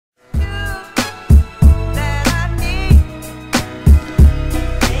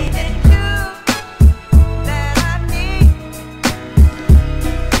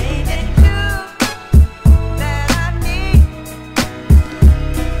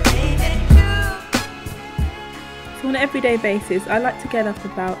on an everyday basis, I like to get up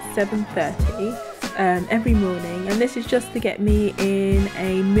about 7:30 every morning, and this is just to get me in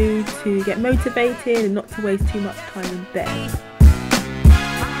a mood to get motivated and not to waste too much time in bed.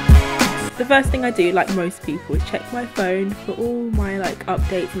 The first thing I do, like most people, is check my phone for all my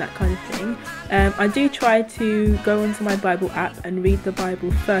updates and that kind of thing. I do try to go onto my Bible app and read the Bible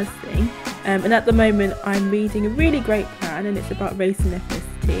first thing, and at the moment I'm reading a really great plan, and it's about race and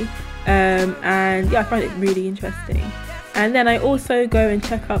ethnicity, and yeah, I find it really interesting. And then I also go and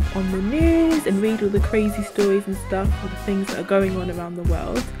check up on the news and read all the crazy stories and stuff, all the things that are going on around the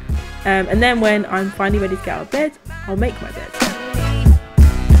world, and then when I'm finally ready to get out of bed, I'll make my bed.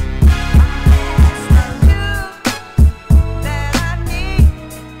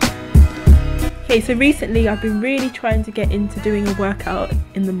 Okay, so recently I've been really trying to get into doing a workout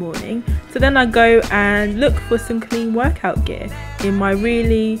in the morning. So then I go and look for some clean workout gear in my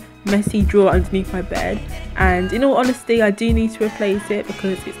really messy drawer underneath my bed. And in all honesty, I do need to replace it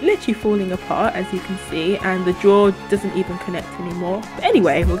because it's literally falling apart, as you can see, and the drawer doesn't even connect anymore. But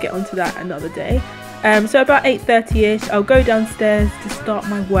anyway, we'll get onto that another day. So about 8:30ish, I'll go downstairs to start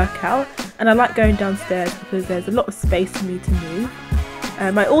my workout. And I like going downstairs because there's a lot of space for me to move.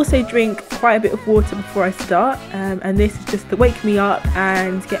 I also drink quite a bit of water before I start, and this is just to wake me up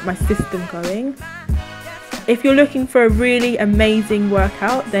and get my system going. If you're looking for a really amazing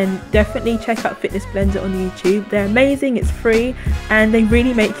workout, then definitely check out Fitness Blender on YouTube. They're amazing, it's free, and they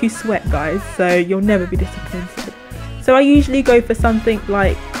really make you sweat, guys, so you'll never be disappointed. So I usually go for something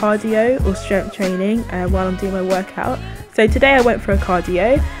like cardio or strength training while I'm doing my workout. So today I went for a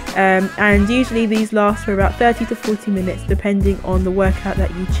cardio, and usually these last for about 30 to 40 minutes depending on the workout that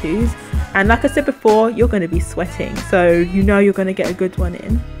you choose. And like I said before, you're going to be sweating, so you know you're going to get a good one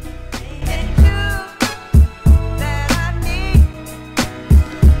in.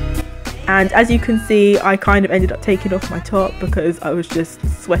 And as you can see, I kind of ended up taking off my top because I was just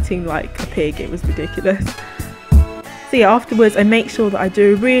sweating like a pig. It was ridiculous. So yeah, afterwards I make sure that I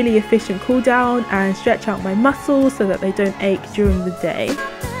do a really efficient cool down and stretch out my muscles so that they don't ache during the day.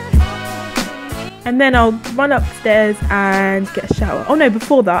 And then I'll run upstairs and get a shower. Oh no,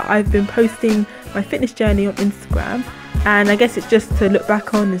 before that I've been posting my fitness journey on Instagram, and I guess it's just to look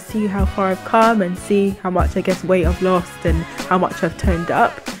back on and see how far I've come and see how much weight I've lost and how much I've toned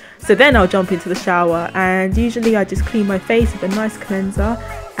up. So then I'll jump into the shower, and usually I just clean my face with a nice cleanser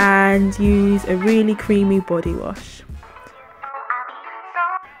and use a really creamy body wash.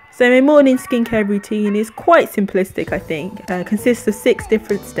 So my morning skincare routine is quite simplistic, I think. Consists of 6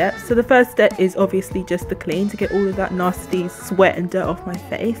 different steps. So the first step is obviously just to clean, to get all of that nasty sweat and dirt off my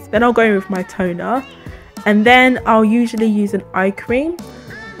face. Then I'll go in with my toner, and then I'll usually use an eye cream.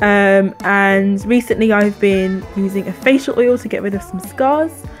 And recently I've been using a facial oil to get rid of some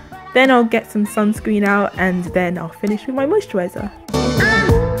scars. Then I'll get some sunscreen out, and then I'll finish with my moisturiser.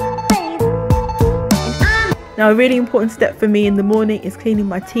 Now, a really important step for me in the morning is cleaning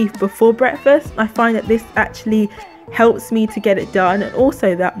my teeth before breakfast. I find that this actually helps me to get it done, and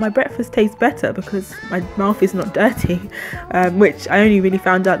also that my breakfast tastes better because my mouth is not dirty, which I only really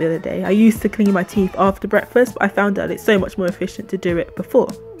found out the other day. I used to clean my teeth after breakfast, but I found out it's so much more efficient to do it before.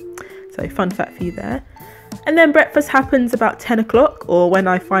 So fun fact for you there. And then breakfast happens about 10 o'clock, or when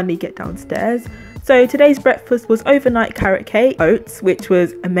I finally get downstairs. So today's breakfast was overnight carrot cake, oats, which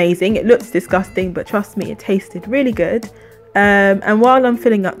was amazing. It looks disgusting, but trust me, it tasted really good. And while I'm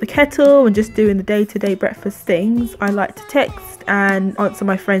filling up the kettle and just doing the day-to-day breakfast things, I like to text and answer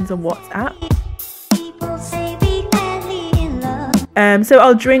my friends on WhatsApp. So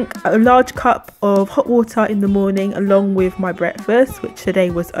I'll drink a large cup of hot water in the morning along with my breakfast, which today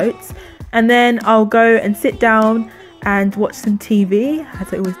was oats. And then I'll go and sit down and watch some TV,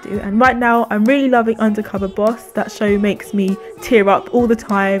 as I always do. And right now I'm really loving Undercover Boss. That show makes me tear up all the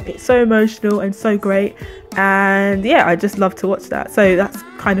time. It's so emotional and so great, and yeah, I just love to watch that. So that's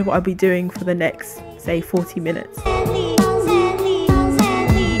kind of what I'll be doing for the next, say, 40 minutes.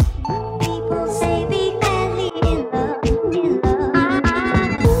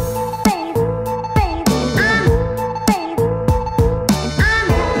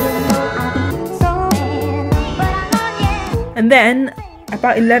 And then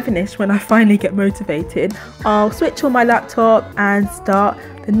about 11ish, when I finally get motivated, I'll switch on my laptop and start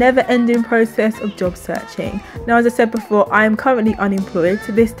the never-ending process of job searching. Now, as I said before, I am currently unemployed,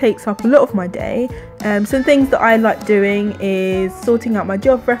 so this takes up a lot of my day. Some things that I like doing is sorting out my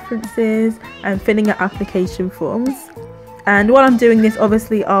job references and filling out application forms. And while I'm doing this,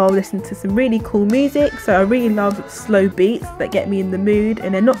 obviously I'll listen to some really cool music. So I really love slow beats that get me in the mood,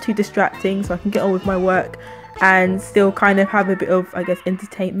 and they're not too distracting, so I can get on with my work and still kind of have a bit of, I guess,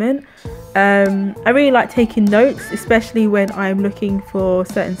 entertainment. I really like taking notes, especially when I'm looking for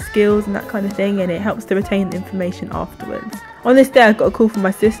certain skills and that kind of thing, and it helps to retain the information afterwards. On this day I got a call from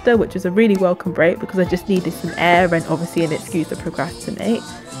my sister, which was a really welcome break because I just needed some air and obviously an excuse to procrastinate.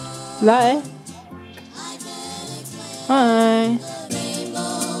 Hello? Hi.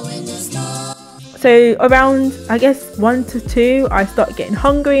 So around, I guess, 1 to 2, I start getting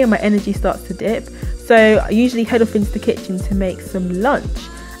hungry and my energy starts to dip. So I usually head off into the kitchen to make some lunch.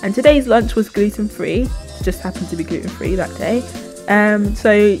 And today's lunch was gluten-free, just happened to be gluten-free that day.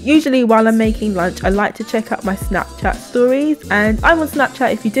 So usually while I'm making lunch, I like to check out my Snapchat stories. And I'm on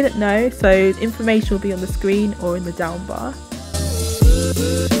Snapchat if you didn't know, so information will be on the screen or in the down bar.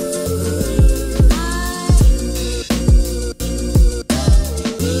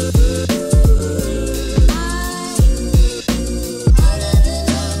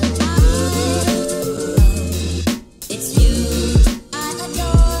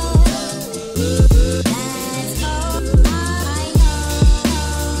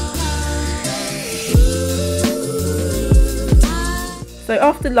 So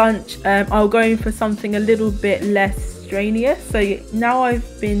after lunch, I'll go in for something a little bit less strenuous. So now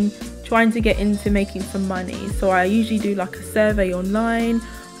I've been trying to get into making some money. So I usually do like a survey online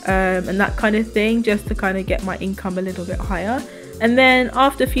and that kind of thing, just to kind of get my income a little bit higher. And then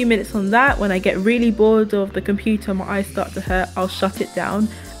after a few minutes on that, when I get really bored of the computer, my eyes start to hurt, I'll shut it down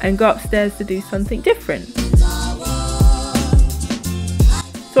and go upstairs to do something different.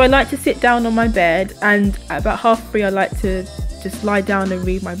 So I like to sit down on my bed, and at about 3:30 I like to just lie down and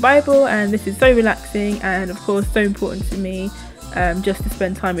read my Bible, and this is so relaxing and of course so important to me, just to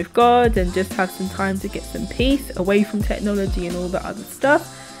spend time with God and just have some time to get some peace away from technology and all that other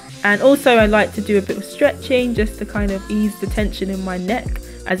stuff. And also I like to do a bit of stretching just to kind of ease the tension in my neck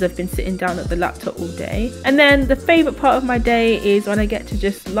as I've been sitting down at the laptop all day. And then the favourite part of my day is when I get to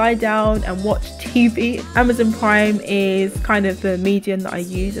just lie down and watch TV. Amazon Prime is kind of the medium that I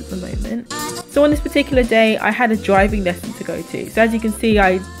use at the moment. So on this particular day I had a driving lesson to go to. So as you can see,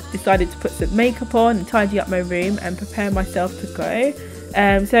 I decided to put some makeup on and tidy up my room and prepare myself to go.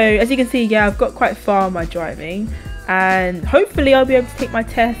 So as you can see, yeah, I've got quite far on my driving, and hopefully I'll be able to take my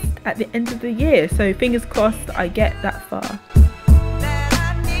test at the end of the year. So fingers crossed I get that far.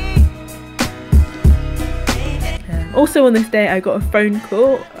 Also on this day I got a phone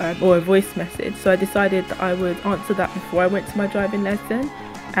call or a voice message, so I decided that I would answer that before I went to my driving lesson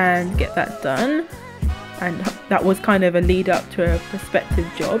and get that done. And that was kind of a lead up to a prospective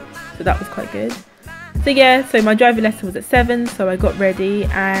job, so that was quite good. So yeah, so my driving lesson was at 7, so I got ready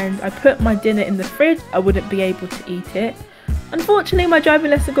and I put my dinner in the fridge. I wouldn't be able to eat it. Unfortunately my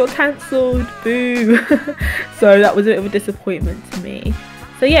driving lesson got cancelled, boo. So that was a bit of a disappointment to me.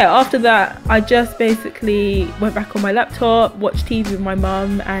 So yeah, after that I just basically went back on my laptop, watched TV with my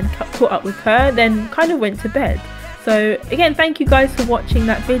mum and caught up with her, then kind of went to bed. So again, thank you guys for watching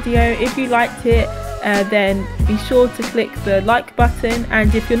that video. If you liked it, then be sure to click the like button,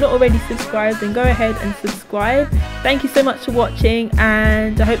 and if you're not already subscribed, then go ahead and subscribe. Thank you so much for watching,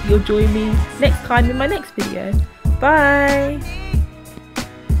 and I hope you'll join me next time in my next video. Bye!